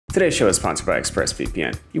Today's show is sponsored by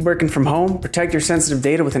ExpressVPN. You working from home? Protect your sensitive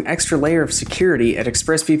data with an extra layer of security at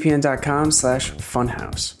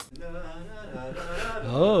expressvpn.com/funhaus.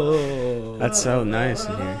 Oh. That's so nice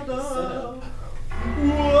in here.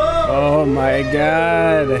 Oh my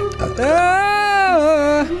god.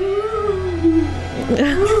 Ah!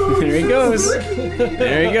 There he goes.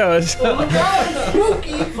 There he goes.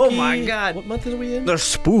 Oh my god. What month are we in? The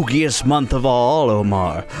spookiest month of all,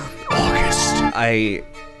 Omar. August. I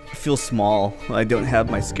feel small. I don't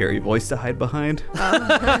have my scary voice to hide behind.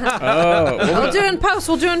 Oh. We'll do it in post.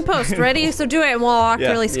 We'll do it in post. Ready? So do it and we'll walk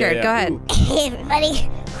really scared. Yeah. Go ahead. Hey everybody,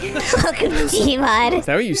 welcome to GMOD. Is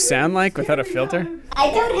that what you sound like without a filter? I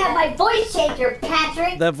don't have my voice changer,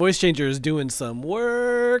 Patrick. That voice changer is doing some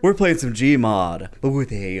work. We're playing some GMOD, but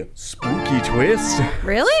with a spooky twist.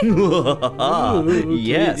 Really?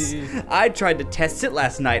 Yes. I tried to test it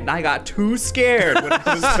last night and I got too scared when I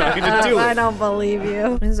was trying to do I it. don't believe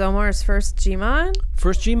you. This is Omar's first Gmod?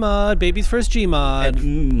 First Gmod, baby's first Gmod.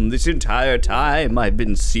 And, this entire time I've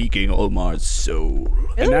been seeking Omar's soul.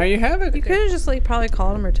 And now you have it. You could have just like probably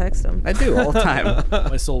called him or texted him. I do all the time.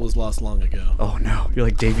 My soul was lost long ago. Oh no, you're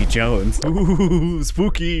like Davy Jones. Ooh,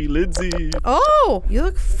 spooky, Lindsay. Oh, you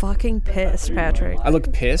look fucking pissed, Patrick. I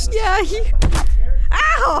look pissed. Yeah,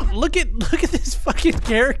 Ow! Look at this fucking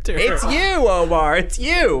character. It's you, Omar. It's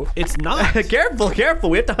you. It's not. Careful, careful.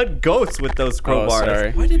 We have to hunt ghosts with those crowbars.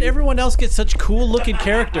 sorry. Why did everyone else get such cool looking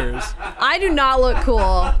characters? I do not look cool.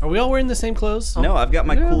 Are we all wearing the same clothes? No, I've got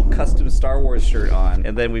my cool custom Star Wars shirt on,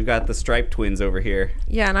 and then we've got the striped twins over here.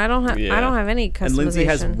 Yeah, and I don't have any customization. And Lindsay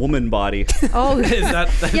has woman body. Oh, Is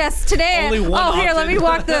that yes, today. Only one here, let me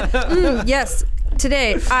walk the. Yes,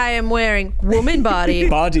 today I am wearing woman body.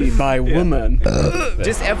 Body by woman.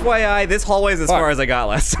 Just FYI, this hallway is as far as I got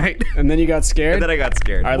last night. And then you got scared? And then I got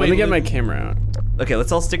scared. All right, let me get my camera out. Okay,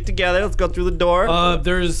 let's all stick together. Let's go through the door.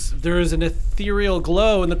 There's an ethereal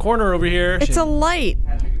glow in the corner over here. It's a light.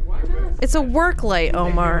 It's a work light,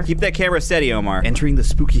 Omar. Keep that camera steady, Omar. Entering the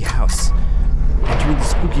spooky house. Entering the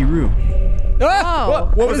spooky room.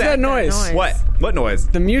 Ah! What was that noise? What? What noise?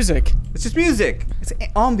 The music. It's just music. It's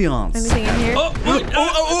ambiance. Anything in here? Oh,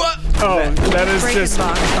 that is Breaking just.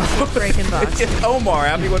 box. Breaking box. It's just Omar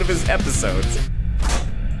having one of his episodes.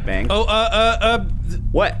 Bang.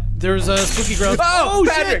 What? There's a spooky growl. Oh,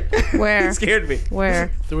 Patrick! Shit. Where? It scared me.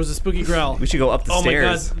 Where? There was a spooky growl. We should go up the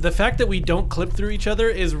stairs. Oh my god, the fact that we don't clip through each other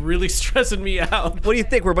is really stressing me out. What do you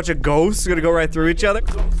think? We're a bunch of ghosts gonna go right through each other?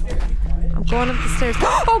 I'm going up the stairs.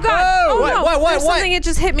 Oh god! Oh, Oh what, no! what, There's what? something. It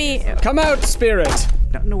just hit me. Come out, spirit.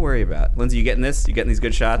 Nothing to worry about. Lindsay, you getting this? You getting these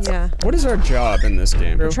good shots? Yeah. What is our job in this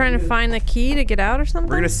game? We're trying to find the key to get out or something.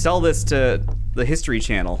 We're gonna sell this to the History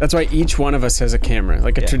Channel. That's why each one of us has a camera.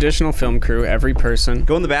 Like a traditional film crew, every person.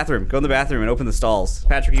 Go in the bathroom. Go in the bathroom and open the stalls.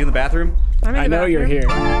 Patrick, you in the bathroom? I'm in I the know you're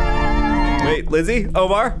bathroom. here. Wait, Lizzie?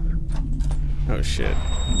 Omar? Oh shit.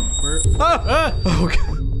 Okay.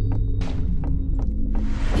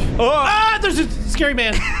 Ah, there's a scary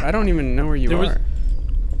man. I don't even know where you was- are.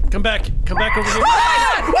 Come back over here.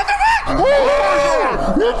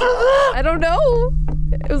 I don't know.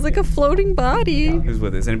 It was like a floating body. Who's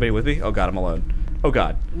with us? Anybody with me? Oh god, I'm alone. Oh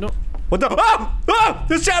god. No. What the? Oh! Oh!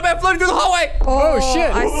 There's Shadow Man floating through the hallway! Oh,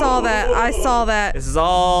 shit. I saw that. I saw that. This is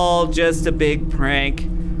all just a big prank.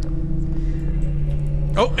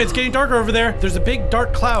 Oh, it's getting darker over there. There's a big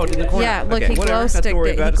dark cloud in the corner. Yeah, look, Okay, he whatever. glow Not to sticked worry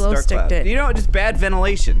it. about He it. It's a glow dark sticked cloud. it. You know, just bad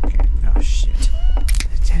ventilation. Okay. Oh shit.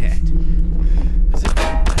 Dead. Is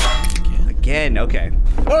it Again, okay.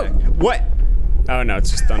 Oh! What? Oh no,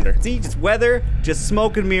 it's just thunder. See, just weather, just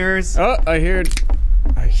smoke and mirrors. Oh, I heard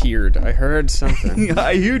something.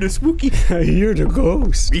 I hear the spooky. I hear the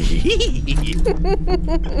ghost.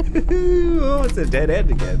 Oh, it's a dead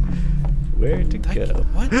end again. Where to go?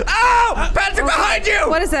 What? Oh! Patrick, behind you!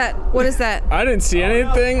 What is that? What is that? I didn't see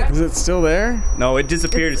anything. Is it still there? No, it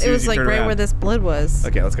disappeared as It soon as was you like turned right around. where this blood was.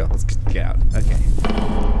 Okay, let's go. Let's get out. Okay.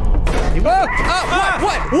 Oh!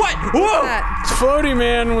 What? Whoa! That. Floaty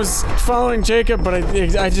Man was following Jacob, but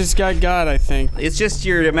I just got I think. It's just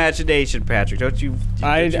your imagination, Patrick. Don't you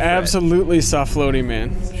I fret. absolutely saw Floaty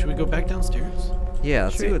Man. Should we go back downstairs? Yeah,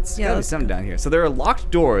 let's see what's gotta be let's something down here. So there are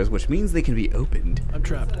locked doors, which means they can be opened. I'm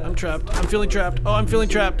trapped. I'm trapped. I'm feeling trapped. Oh, I'm feeling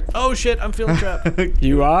trapped. Oh shit, I'm feeling trapped.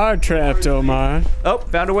 You are trapped, Omar. Oh,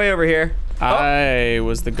 found a way over here. I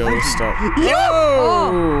was the ghost of.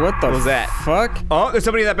 Oh! What the What was that? fuck? Oh, there's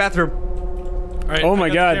somebody in that bathroom. All right, Oh I my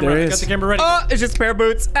got God, the camera. there I is. got the camera ready. Oh, it's just a pair of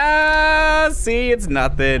boots. Ah, see, it's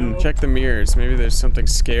nothing. Check the mirrors. Maybe there's something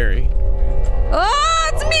scary.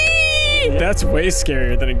 Oh, it's me! That's way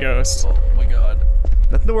scarier than a ghost. Oh my god.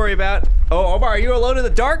 Nothing to worry about. Oh, Omar, are you alone in the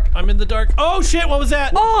dark? I'm in the dark. Oh shit, what was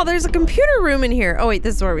that? Oh, there's a computer room in here. Oh wait,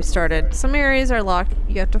 this is where we started. Some areas are locked.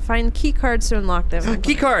 You have to find key cards to unlock them.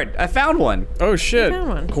 Key card. I found one. Oh shit. I found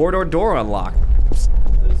one. Corridor door unlocked.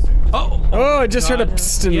 Oh, I just heard a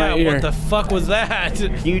psst in my ear. What the fuck was that?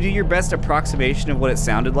 Can you do your best approximation of what it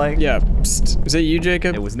sounded like? Yeah, psst. Is that you,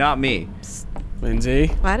 Jacob? It was not me.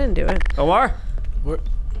 Lindsay? I didn't do it. Omar? Where?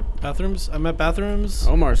 Bathrooms? I'm at bathrooms.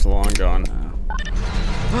 Omar's long gone.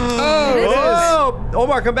 Oh! Whoa!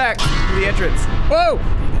 Omar, come back to the entrance. Whoa!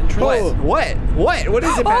 What? What? What? What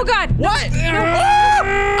is it? Oh god! What?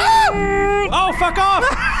 Oh, fuck off!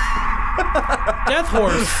 Death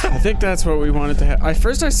horse. I think that's what we wanted to have.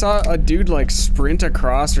 First I saw a dude like sprint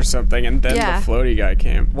across or something, and then the floaty guy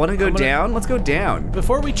came. Want to go down? Let's go down.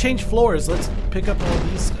 Before we change floors, let's pick up all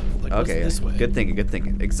these stuff. Like, Okay, this way? good thinking, good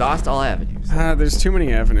thinking. Exhaust all avenues. There's too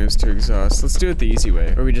many avenues to exhaust. Let's do it the easy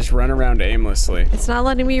way, where we just run around aimlessly. It's not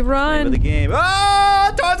letting me Name of run. the game.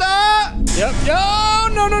 Oh, Torza! Yep. Oh,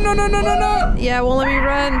 no. Yeah, it won't let me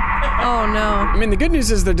run. Oh no. I mean, the good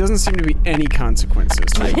news is there doesn't seem to be any consequences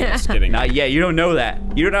to us getting. Not yet. You don't know that.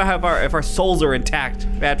 You don't know how if our souls are intact,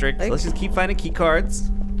 Patrick. So let's just keep finding key cards.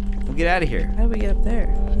 We'll get out of here. How do we get up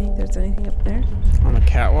there? You think there's anything up there? On the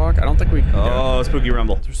catwalk? I don't think we can. Oh, spooky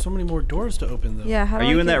rumble. There's so many more doors to open, though. Yeah, how do Are I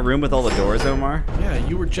you in get- that room with all the doors, Omar? Yeah,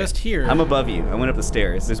 you were just here. I'm above you. I went up the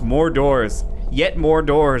stairs. There's more doors. Yet more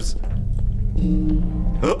doors.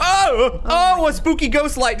 Oh, a spooky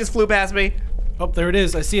ghost light just flew past me. Oh, there it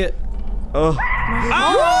is. I see it. Oh.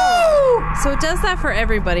 So it does that for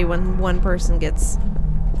everybody when one person gets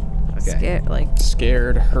scared. Like,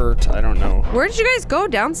 Scared, hurt, I don't know. where did you guys go?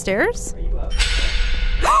 Downstairs?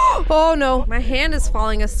 Oh no, my hand is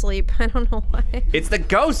falling asleep. I don't know why. It's the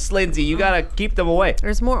ghosts, Lindsay. You gotta keep them away.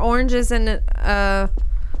 There's more oranges and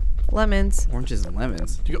lemons. Oranges and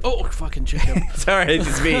lemons. You go, oh, fucking Jacob. Sorry, it's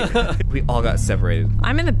just me. We all got separated.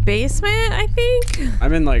 I'm in the basement, I think.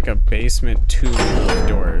 I'm in like a basement 2 with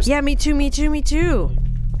doors. Yeah, me too.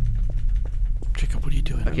 Jacob, what are you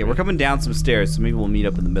doing? Okay, we're coming down some stairs, so maybe we'll meet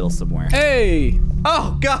up in the middle somewhere. Hey!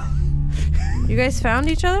 Oh, God. You guys found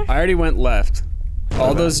each other? I already went left.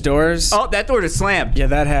 All those doors. Oh, that door just slammed. Yeah,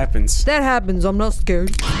 that happens. That happens. I'm not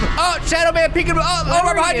scared. Oh, Shadow Man peeking. Oh,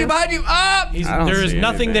 Omar, behind you. Oh! There is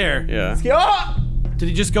nothing there. Yeah. Oh! Did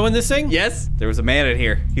he just go in this thing? Yes, there was a man in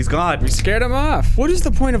here. He's gone. We scared him off. What is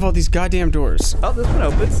the point of all these goddamn doors? Oh, this one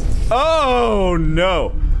opens. Oh,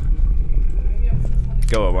 no.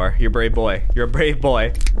 Go, Omar. You're a brave boy. You're a brave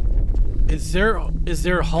boy. Is there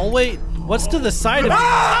a hallway? What's to the side of it?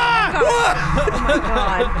 God.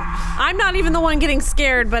 I'm not even the one getting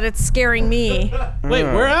scared, but it's scaring me. Wait,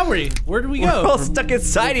 where are we? Where do we We're all go? stuck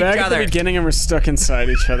inside each Back at the other. beginning and we're stuck inside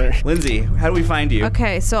each other. Lindsay, how do we find you?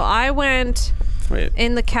 Okay, so I went Wait.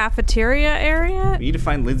 in the cafeteria area. We need to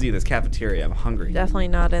find Lindsay in this cafeteria. I'm hungry. Definitely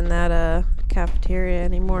not in that cafeteria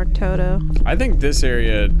anymore, Toto. I think this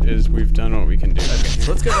area is, we've done what we can do. Okay,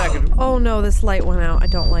 so let's go back and... Oh no, this light went out. I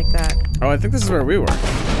don't like that. Oh, I think this is where we were.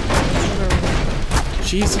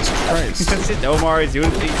 Jesus Christ. That's it. Omar is doing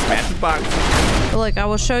things. Smashing box. But look, I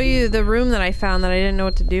will show you the room that I found that I didn't know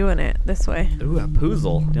what to do in it. This way. Ooh, a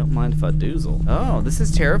poozle. Don't mind if I doozle. Oh, this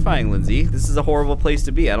is terrifying, Lindsay. This is a horrible place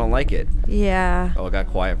to be. I don't like it. Yeah. Oh, it got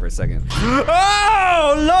quiet for a second.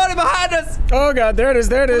 Oh, Lordy, behind us! Oh God, there it is,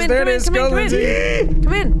 there it is, there it is. Go, Lindsay.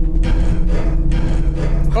 Come in.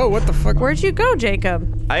 Oh, what the fuck? Where'd you go,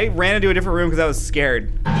 Jacob? I ran into a different room because I was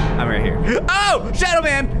scared. I'm right here. Oh, Shadow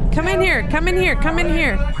Man! Come in here. Come in here. Come in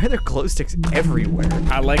here. Why are there glow sticks everywhere?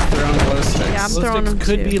 I like throwing glow sticks. Yeah, I'm Those throwing sticks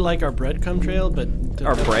them could too. be like our breadcrumb trail, but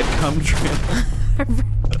Our breadcrumb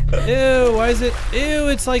trail. ew, why is it? Ew,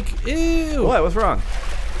 it's like ew. What? What's wrong?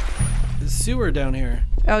 The sewer down here.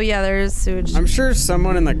 Oh yeah, there is sewage. I'm sure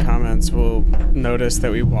someone in the comments will notice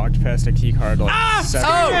that we walked past a key card like seven.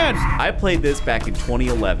 Oh! I played this back in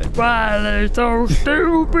 2011. Why they're so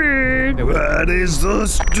stupid? That is so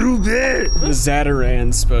stupid. The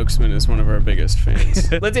Zataran spokesman is one of our biggest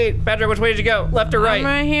fans. Lindsay, Patrick, which way did you go? Left or right? I'm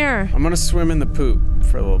right here. I'm gonna swim in the poop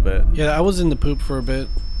for a little bit. Yeah, I was in the poop for a bit.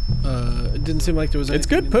 It didn't seem like there was anything. It's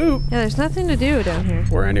good in poop. Yeah, there's nothing to do down here.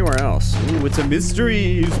 Or anywhere else. Ooh, it's a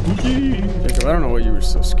mystery. Spooky. Jacob, I don't know what you were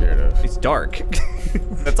so scared of. It's dark.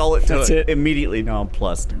 That's all it took. That's it. Immediately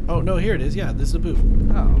nonplussed. Oh no, here it is. Yeah, this is a poop.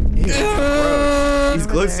 Oh, ew, gross. These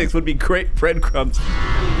glow sticks would be great breadcrumbs.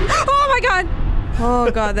 Oh my god!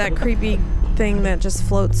 Oh god, that creepy thing that just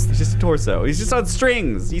floats. It's just a torso. He's just on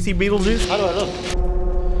strings. You see Beetlejuice? How do I look?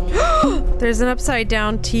 There's an upside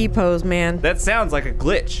down T pose, man. That sounds like a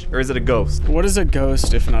glitch, or is it a ghost? What is a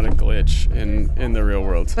ghost if not a glitch in the real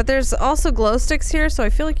world? But there's also glow sticks here, so I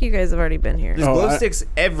feel like you guys have already been here. There's glow sticks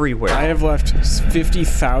everywhere. I have left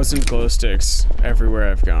 50,000 glow sticks everywhere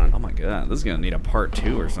I've gone. Oh my god, this is gonna need a part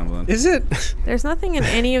 2 or something. Is it? There's nothing in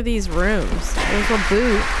any of these rooms. There's a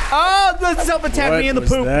boot. Oh, the self attacked me in the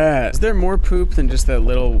poop. That? Is there more poop than just that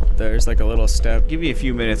little? There's like a little step. Give me a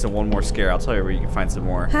few minutes and one more scare. I'll tell you where you can find some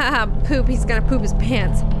more. Haha, poop. He's gonna poop his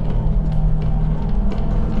pants.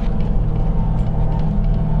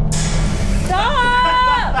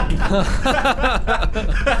 Stop!